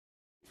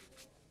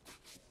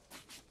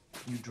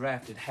You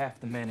drafted half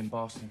the men in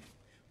Boston.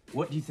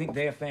 What do you think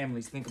their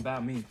families think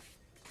about me?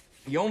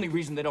 The only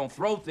reason they don't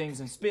throw things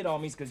and spit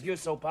on me is because you're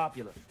so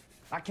popular.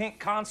 I can't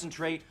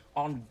concentrate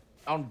on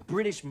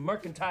British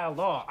mercantile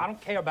law. I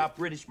don't care about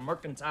British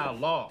mercantile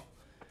law.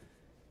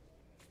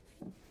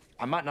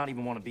 I might not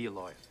even want to be a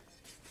lawyer.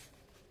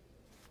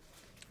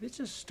 It's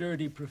a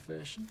sturdy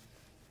profession.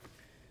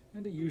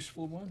 And a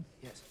useful one.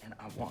 Yes, and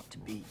I want to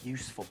be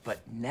useful, but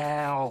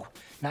now,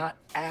 not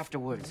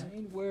afterwards. I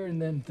ain't wearing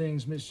them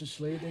things, Mr.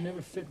 Slade. They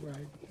never fit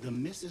right. The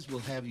missus will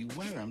have you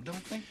wear them. Don't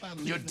think about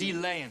leaving You're them.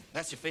 delaying.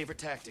 That's your favorite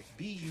tactic.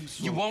 Be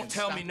useful. You won't and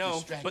tell stop me no,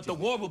 distracting but the me.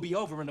 war will be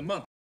over in a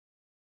month.